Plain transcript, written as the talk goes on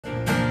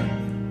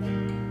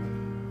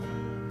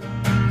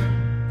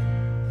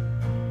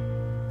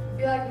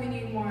like we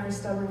need more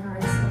stubborn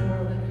hearts in the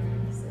world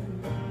anyway, so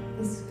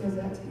this goes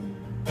out to you.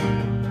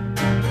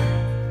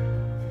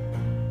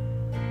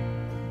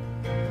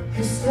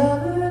 Her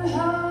stubborn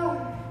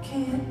heart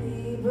can't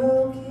be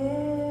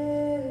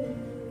broken.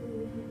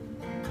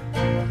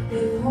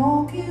 It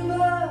won't give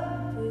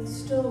up,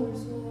 its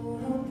doors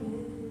won't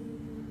open.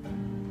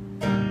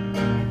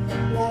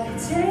 Like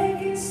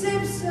taking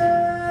sips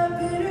of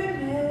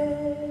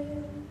bitterness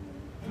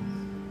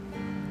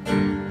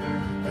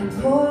and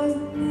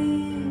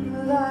poisoning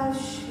the life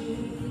she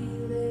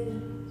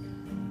lives.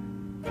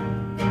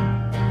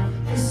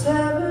 Her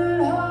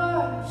stubborn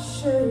heart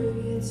sure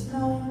gets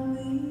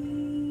lonely,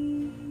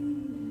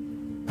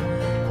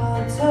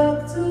 all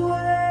tucked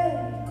away,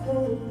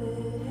 cold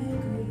and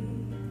angry.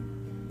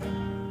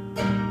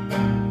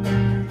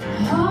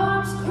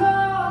 Arms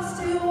crossed,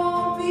 it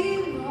won't be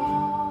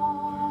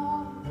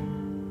long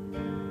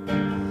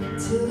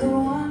till the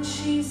one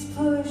she's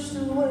pushed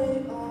away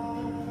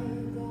are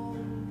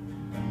gone.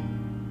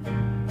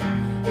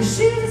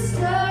 She's a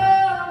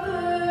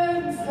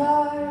stubborn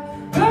fire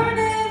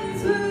burning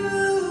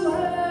through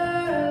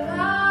her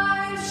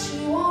life. She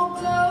won't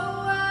go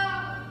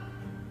out,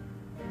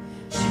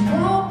 she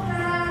won't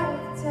back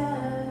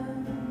down.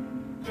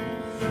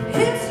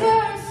 It's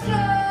her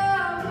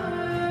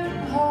stubborn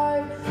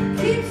heart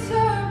keeps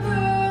her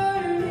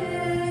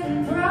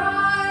burning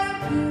bright.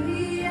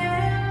 Beauty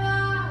and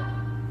light,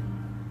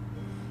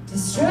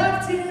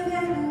 destructive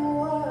and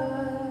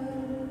wild.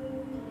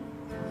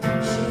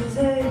 She's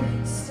a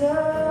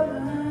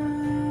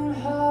stubborn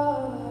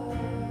heart.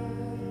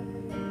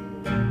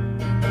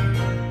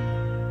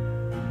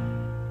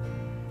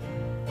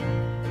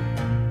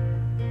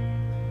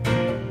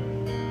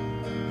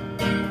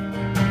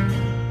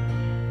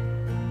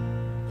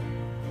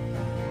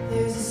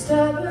 There's a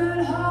stubborn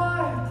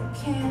heart that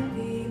can't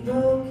be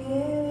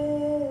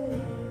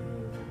broken.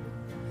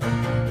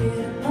 In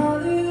a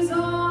mother's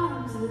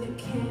arms that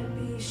can't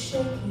be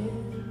shaken.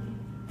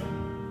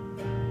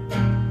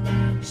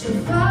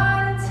 She'll fight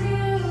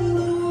until the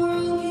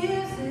world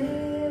gives in,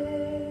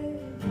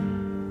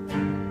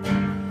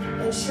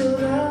 and she'll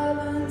love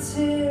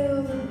until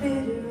the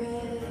bitter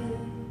end.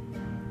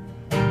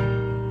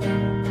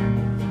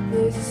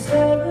 There's a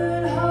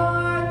stubborn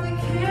heart that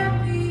can't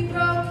be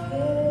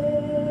broken.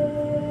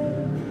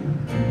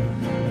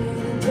 In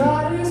the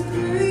daughter's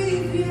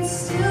grief, it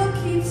still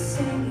keeps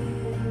singing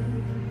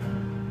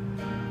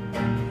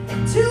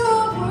to a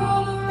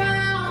world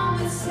around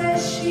that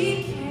says she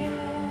can't,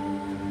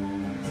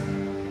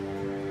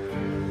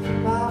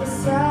 while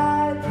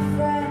beside the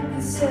friend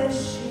that says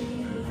she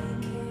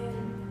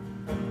can.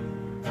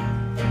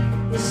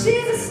 Yeah,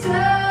 she's a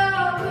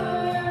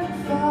stubborn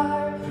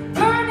fire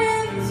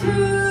burning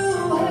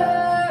through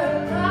her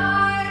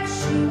life.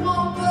 She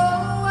won't go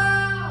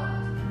out,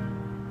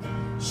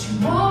 she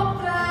won't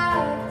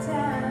back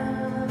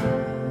down.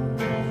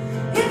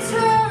 It's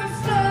her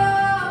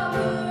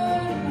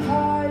stubborn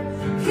heart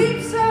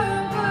keeps her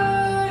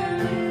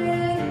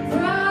burning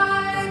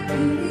bright.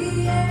 Beauty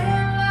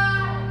and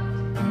light,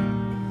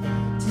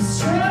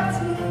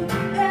 destructive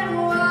and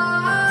wild.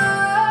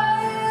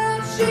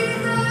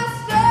 She's a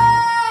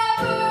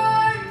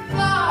stubborn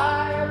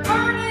fire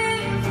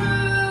burning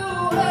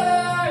through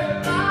her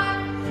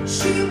life.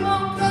 She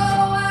won't go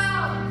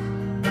out,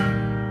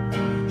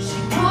 she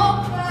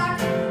won't back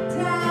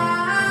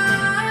down.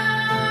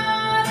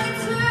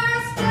 It's her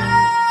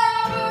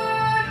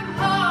stubborn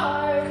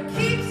heart that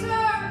keeps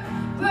her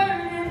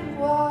burning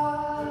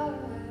wild.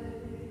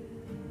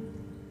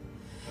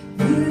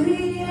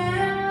 Beauty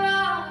and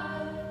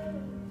light,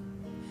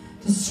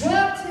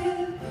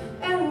 destructive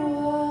and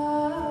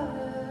wild.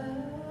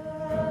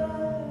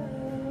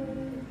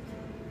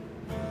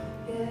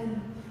 Yeah,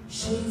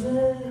 she's a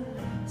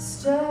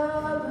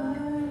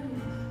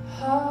stubborn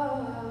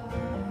heart.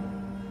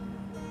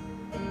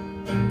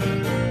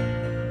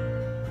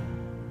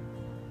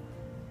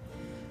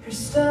 Her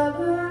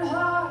stubborn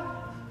heart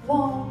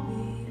won't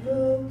be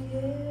broken.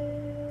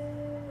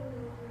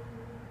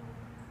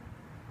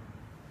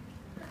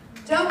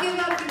 Don't give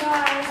up, you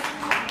guys.